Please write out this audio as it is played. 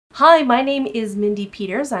Hi, my name is Mindy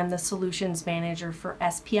Peters. I'm the Solutions Manager for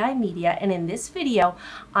SPI Media, and in this video,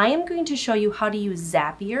 I am going to show you how to use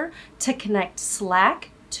Zapier to connect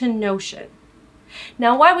Slack to Notion.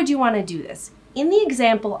 Now, why would you want to do this? In the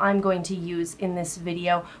example I'm going to use in this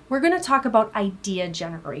video, we're going to talk about idea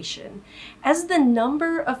generation. As the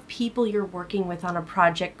number of people you're working with on a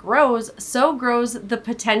project grows, so grows the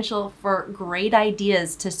potential for great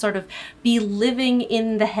ideas to sort of be living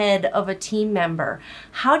in the head of a team member.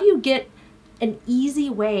 How do you get an easy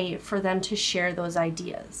way for them to share those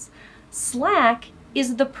ideas? Slack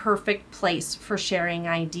is the perfect place for sharing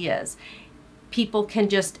ideas. People can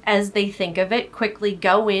just, as they think of it, quickly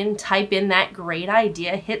go in, type in that great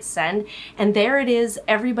idea, hit send, and there it is.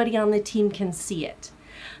 Everybody on the team can see it.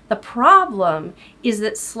 The problem is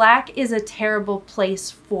that Slack is a terrible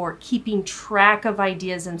place for keeping track of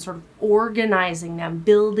ideas and sort of organizing them,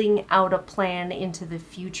 building out a plan into the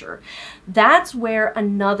future. That's where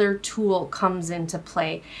another tool comes into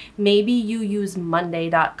play. Maybe you use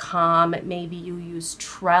Monday.com, maybe you use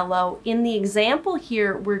Trello. In the example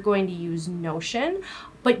here, we're going to use Notion,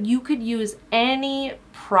 but you could use any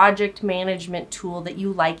project management tool that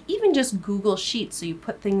you like, even just Google Sheets, so you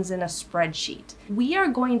put things in a spreadsheet. We are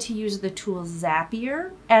going to use the tool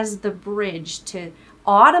Zapier as the bridge to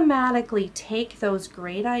automatically take those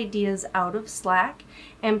great ideas out of Slack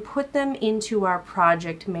and put them into our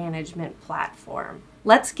project management platform.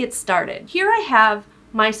 Let's get started. Here I have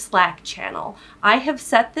my Slack channel. I have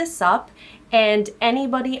set this up, and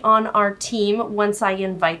anybody on our team, once I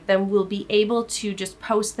invite them, will be able to just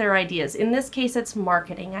post their ideas. In this case, it's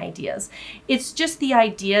marketing ideas. It's just the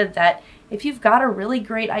idea that if you've got a really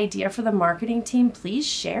great idea for the marketing team, please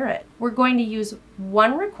share it. We're going to use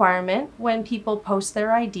one requirement when people post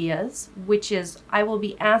their ideas, which is I will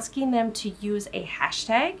be asking them to use a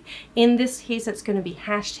hashtag. In this case, it's going to be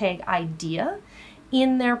hashtag idea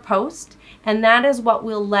in their post, and that is what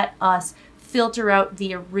will let us filter out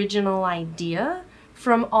the original idea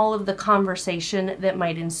from all of the conversation that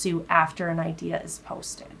might ensue after an idea is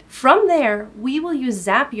posted. From there, we will use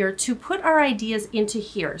Zapier to put our ideas into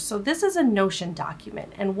here. So this is a Notion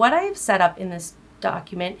document, and what I have set up in this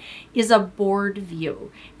document is a board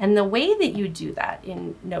view. And the way that you do that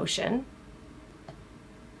in Notion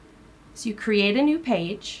is you create a new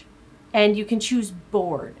page, and you can choose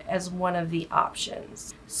board as one of the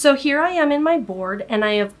options. So here I am in my board, and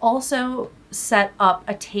I have also set up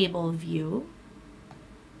a table view.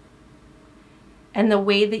 And the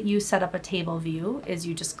way that you set up a table view is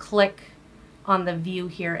you just click on the view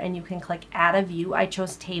here, and you can click add a view. I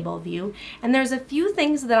chose table view, and there's a few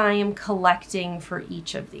things that I am collecting for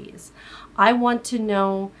each of these. I want to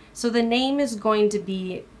know, so the name is going to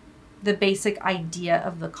be the basic idea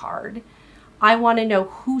of the card. I want to know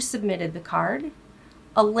who submitted the card,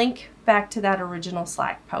 a link back to that original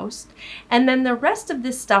Slack post, and then the rest of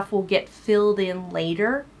this stuff will get filled in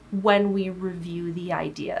later when we review the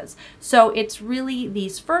ideas. So it's really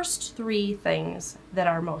these first three things that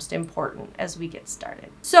are most important as we get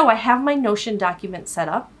started. So I have my Notion document set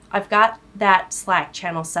up. I've got that Slack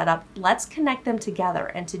channel set up. Let's connect them together.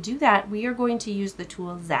 And to do that, we are going to use the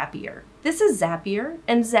tool Zapier. This is Zapier,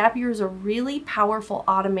 and Zapier is a really powerful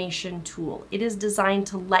automation tool. It is designed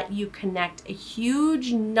to let you connect a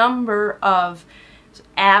huge number of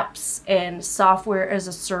apps and software as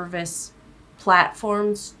a service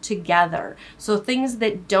platforms together. So things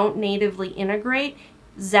that don't natively integrate,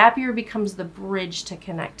 Zapier becomes the bridge to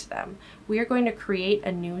connect them. We are going to create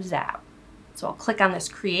a new Zap. So I'll click on this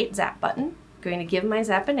Create Zap button. I'm going to give my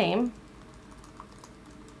Zap a name.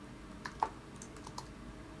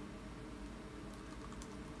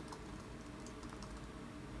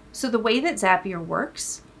 So the way that Zapier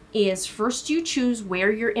works is first you choose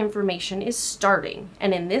where your information is starting.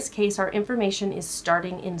 And in this case, our information is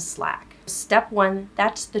starting in Slack. Step one,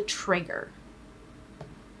 that's the trigger.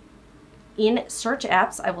 In search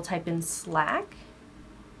apps, I will type in Slack.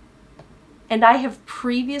 And I have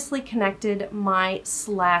previously connected my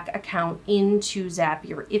Slack account into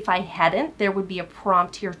Zapier. If I hadn't, there would be a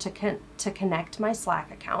prompt here to connect my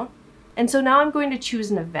Slack account. And so now I'm going to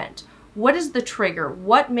choose an event. What is the trigger?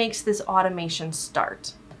 What makes this automation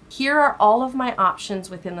start? Here are all of my options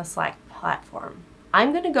within the Slack platform.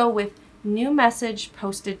 I'm going to go with new message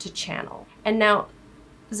posted to channel. And now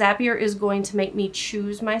Zapier is going to make me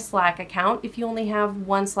choose my Slack account. If you only have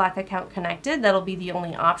one Slack account connected, that'll be the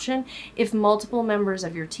only option. If multiple members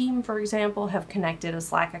of your team, for example, have connected a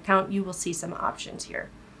Slack account, you will see some options here.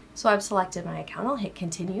 So I've selected my account. I'll hit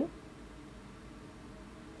continue.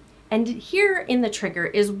 And here in the trigger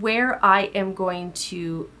is where I am going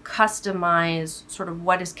to customize sort of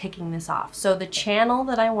what is kicking this off. So the channel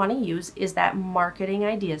that I want to use is that marketing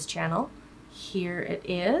ideas channel. Here it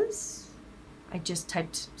is. I just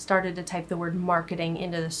started to type the word marketing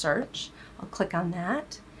into the search. I'll click on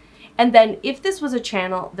that. And then if this was a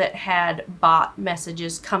channel that had bot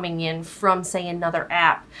messages coming in from, say, another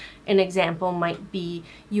app, an example might be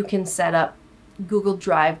you can set up Google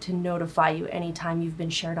Drive to notify you anytime you've been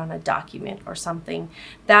shared on a document or something.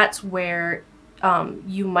 That's where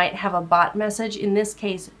you might have a bot message. In this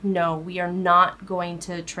case, no, we are not going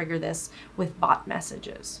to trigger this with bot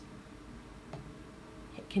messages.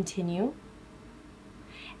 Hit continue.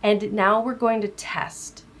 And now we're going to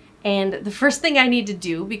test. And the first thing I need to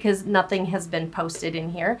do, because nothing has been posted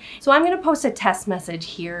in here, so I'm going to post a test message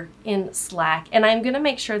here in Slack, and I'm going to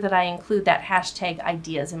make sure that I include that hashtag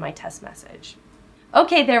ideas in my test message.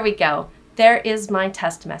 Okay, there we go. There is my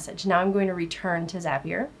test message. Now I'm going to return to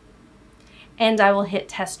Zapier, and I will hit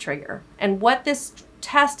test trigger. And what this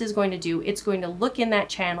test is going to do, it's going to look in that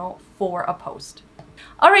channel for a post.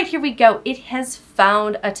 All right, here we go. It has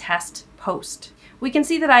found a test post. We can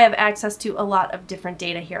see that I have access to a lot of different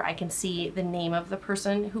data here. I can see the name of the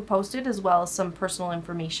person who posted as well as some personal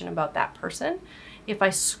information about that person. If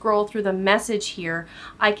I scroll through the message here,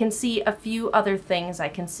 I can see a few other things. I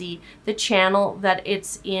can see the channel that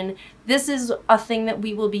it's in. This is a thing that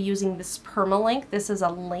we will be using, this permalink. This is a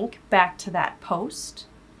link back to that post.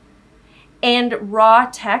 And raw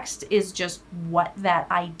text is just what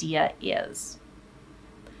that idea is.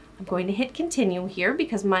 I'm going to hit continue here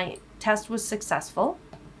because my test was successful.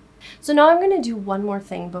 So now I'm going to do one more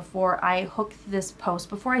thing before I hook this post,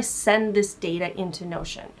 before I send this data into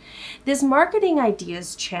Notion. This marketing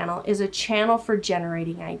ideas channel is a channel for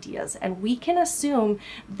generating ideas, and we can assume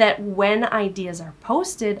that when ideas are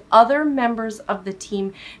posted, other members of the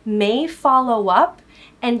team may follow up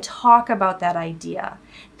and talk about that idea.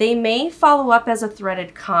 They may follow up as a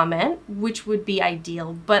threaded comment, which would be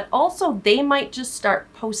ideal, but also they might just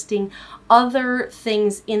start posting other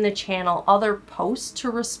things in the channel, other posts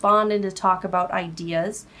to respond and to talk about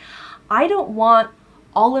ideas. I don't want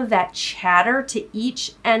all of that chatter to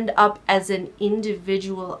each end up as an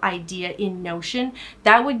individual idea in Notion.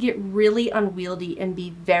 That would get really unwieldy and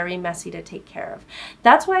be very messy to take care of.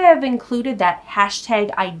 That's why I've included that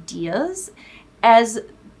hashtag ideas as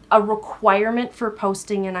a requirement for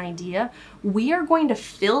posting an idea. We are going to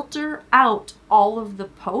filter out all of the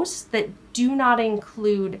posts that do not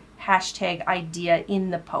include hashtag idea in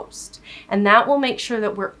the post. And that will make sure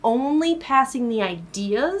that we're only passing the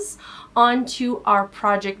ideas onto our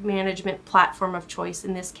project management platform of choice,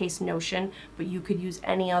 in this case Notion, but you could use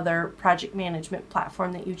any other project management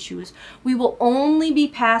platform that you choose. We will only be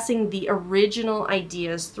passing the original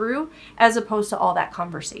ideas through as opposed to all that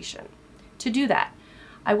conversation. To do that,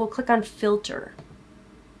 I will click on filter.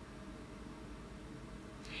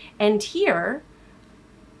 And here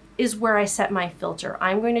is where I set my filter.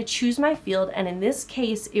 I'm going to choose my field, and in this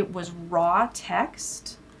case it was raw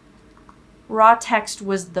text. Raw text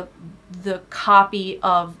was the copy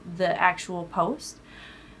of the actual post.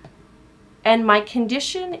 And my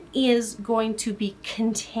condition is going to be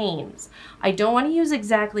contains. I don't want to use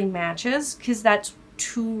exactly matches because that's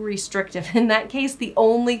too restrictive. In that case, the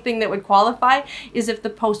only thing that would qualify is if the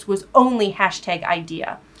post was only hashtag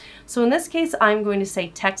idea. So in this case, I'm going to say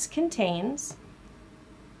text contains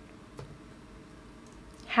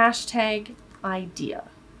hashtag idea.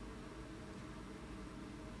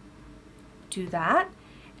 Do that.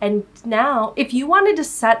 And now, if you wanted to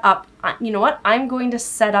set up, you know what? I'm going to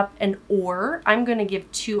set up an or. I'm going to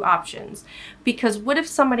give two options. Because what if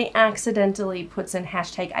somebody accidentally puts in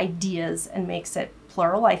hashtag ideas and makes it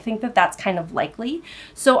plural? I think that that's kind of likely.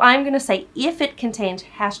 So I'm going to say if it contains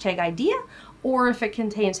hashtag idea or if it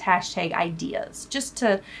contains hashtag ideas, just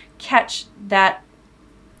to catch that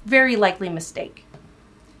very likely mistake.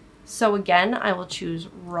 So again, I will choose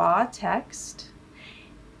raw text.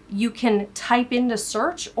 You can type into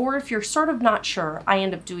search, or if you're sort of not sure, I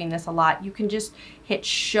end up doing this a lot, you can just hit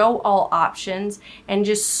show all options and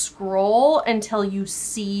just scroll until you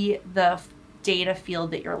see the data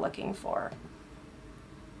field that you're looking for.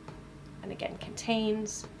 And again,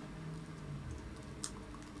 contains.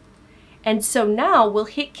 And so now we'll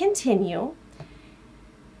hit continue,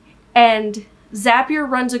 and Zapier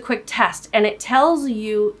runs a quick test, and it tells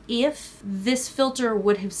you if this filter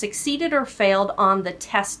would have succeeded or failed on the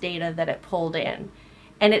test data that it pulled in.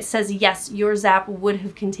 And it says, yes, your Zap would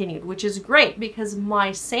have continued, which is great because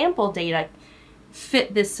my sample data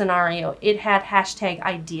fit this scenario. It had hashtag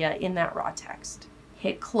idea in that raw text.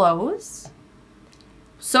 Hit close.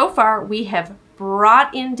 So far, we have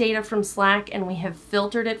brought in data from Slack and we have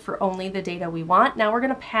filtered it for only the data we want. Now we're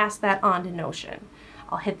going to pass that on to Notion.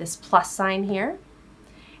 I'll hit this plus sign here,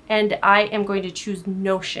 and I am going to choose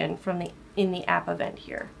Notion from in the app event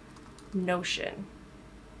here. Notion.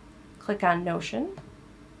 Click on Notion.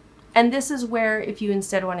 And this is where if you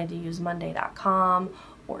instead wanted to use Monday.com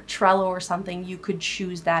or Trello or something, you could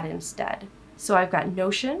choose that instead. So I've got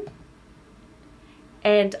Notion,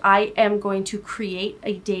 and I am going to create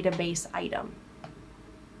a database item.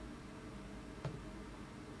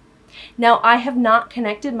 Now I have not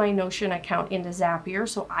connected my Notion account into Zapier,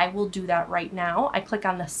 so I will do that right now. I click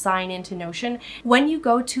on the sign into Notion. When you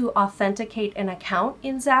go to authenticate an account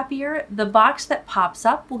in Zapier, the box that pops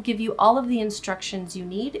up will give you all of the instructions you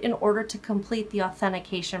need in order to complete the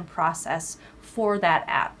authentication process for that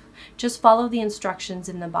app. Just follow the instructions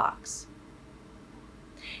in the box.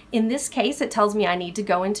 In this case, it tells me I need to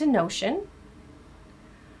go into Notion.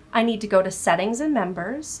 I need to go to Settings and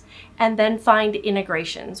Members, and then find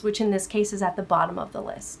Integrations, which in this case is at the bottom of the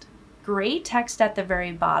list. Gray text at the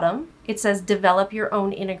very bottom. It says Develop Your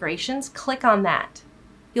Own Integrations. Click on that.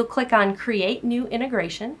 You'll click on Create New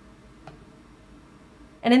Integration.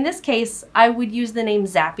 And in this case, I would use the name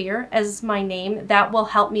Zapier as my name. That will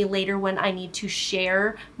help me later when I need to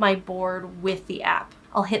share my board with the app.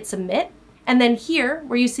 I'll hit Submit. And then here,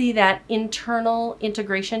 where you see that internal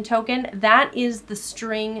integration token, that is the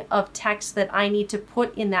string of text that I need to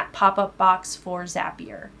put in that pop-up box for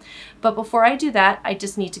Zapier. But before I do that, I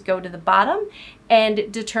just need to go to the bottom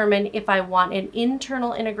and determine if I want an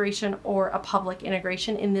internal integration or a public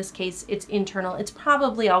integration. In this case, it's internal. It's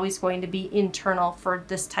probably always going to be internal for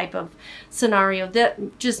this type of scenario.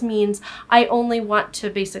 That just means I only want to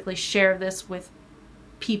basically share this with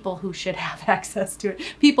people who should have access to it.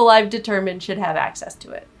 People I've determined should have access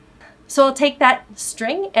to it. So I'll take that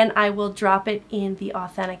string and I will drop it in the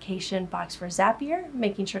authentication box for Zapier,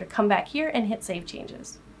 making sure to come back here and hit Save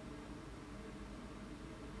Changes.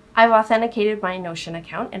 I've authenticated my Notion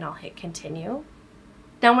account and I'll hit Continue.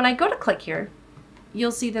 Now when I go to click here,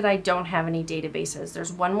 you'll see that I don't have any databases.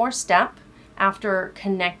 There's one more step after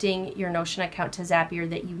connecting your Notion account to Zapier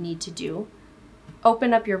that you need to do.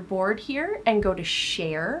 Open up your board here and go to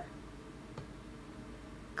Share.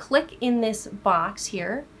 Click in this box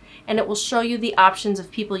here and it will show you the options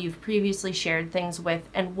of people you've previously shared things with,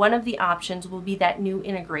 and one of the options will be that new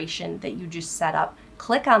integration that you just set up.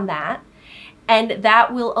 Click on that and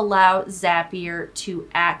that will allow Zapier to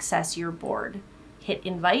access your board. Hit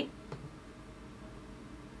Invite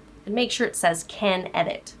and make sure it says Can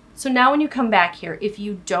Edit. So now when you come back here, if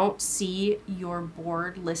you don't see your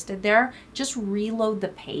board listed there, just reload the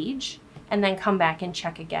page and then come back and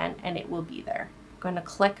check again and it will be there. I'm going to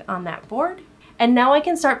click on that board and now I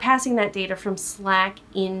can start passing that data from Slack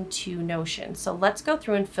into Notion. So let's go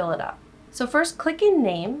through and fill it up. So first click in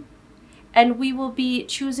Name and we will be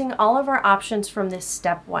choosing all of our options from this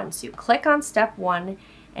step 1. So you click on step 1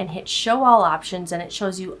 and hit Show All Options and it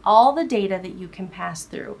shows you all the data that you can pass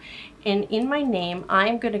through. And in my name,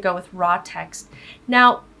 I'm going to go with raw text.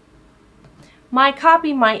 Now, my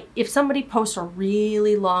copy might, if somebody posts a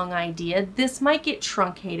really long idea, this might get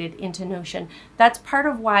truncated into Notion. That's part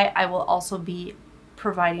of why I will also be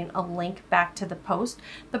providing a link back to the post.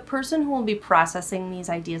 The person who will be processing these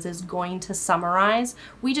ideas is going to summarize.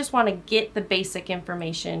 We just want to get the basic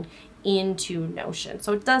information into Notion.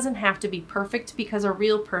 So it doesn't have to be perfect because a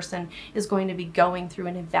real person is going to be going through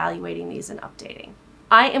and evaluating these and updating.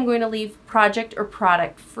 I am going to leave project or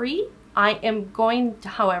product free. I am going to,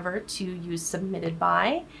 however, to use submitted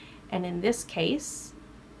by, and in this case,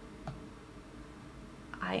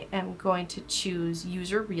 I am going to choose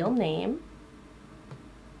user real name,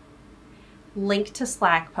 link to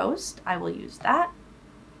Slack post. I will use that.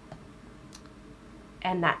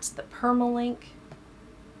 And that's the permalink.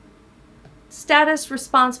 Status,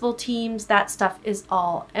 responsible teams, that stuff is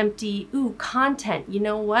all empty. Ooh, content. You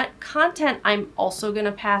know what? Content, I'm also going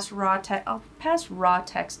to pass raw text. I'll pass raw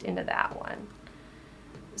text into that one.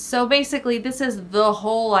 So basically, this is the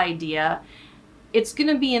whole idea. It's going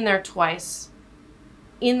to be in there twice.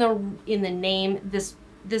 In the name, this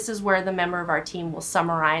is where the member of our team will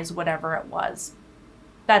summarize whatever it was.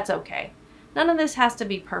 That's okay. None of this has to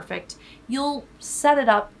be perfect. You'll set it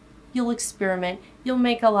up. You'll experiment, you'll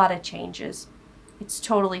make a lot of changes. It's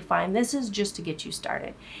totally fine. This is just to get you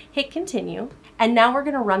started. Hit continue, and now we're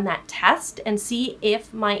gonna run that test and see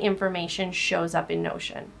if my information shows up in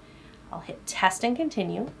Notion. I'll hit test and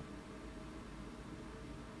continue.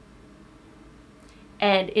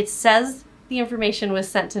 And it says the information was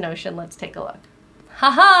sent to Notion. Let's take a look.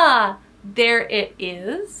 Haha, there it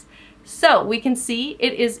is. So we can see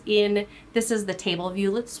it is in, this is the table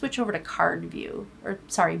view. Let's switch over to card view, or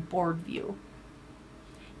sorry, board view.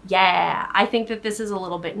 Yeah, I think that this is a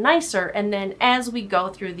little bit nicer. And then as we go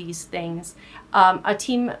through these things,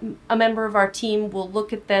 a member of our team will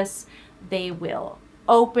look at this, they will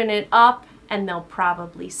open it up, and they'll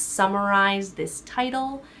probably summarize this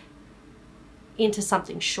title into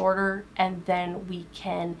something shorter, and then we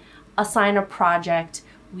can assign a project,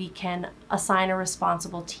 we can assign a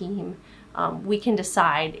responsible team, we can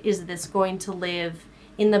decide, is this going to live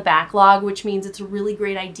in the backlog, which means it's a really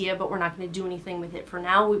great idea, but we're not going to do anything with it for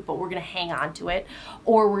now, but we're going to hang on to it.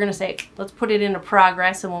 Or we're going to say, let's put it into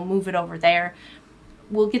progress and we'll move it over there.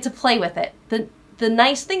 We'll get to play with it. The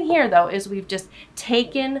nice thing here, though, is we've just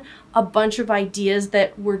taken a bunch of ideas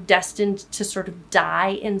that were destined to sort of die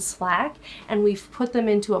in Slack, and we've put them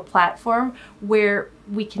into a platform where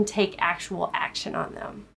we can take actual action on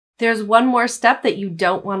them. There's one more step that you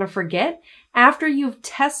don't want to forget. After you've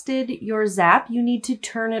tested your Zap, you need to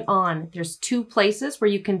turn it on. There's two places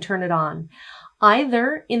where you can turn it on.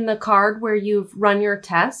 Either in the card where you've run your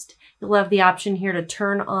test, you'll have the option here to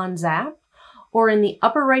turn on Zap, or in the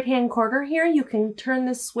upper right-hand corner here, you can turn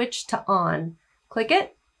this switch to on. Click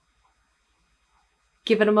it,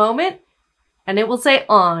 give it a moment, and it will say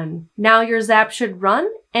on. Now your Zap should run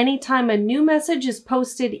anytime a new message is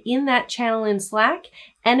posted in that channel in Slack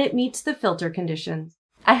and it meets the filter conditions.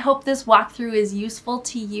 I hope this walkthrough is useful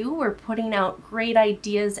to you. We're putting out great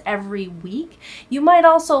ideas every week. You might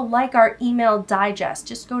also like our email digest.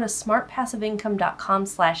 Just go to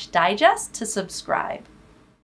smartpassiveincome.com/digest to subscribe.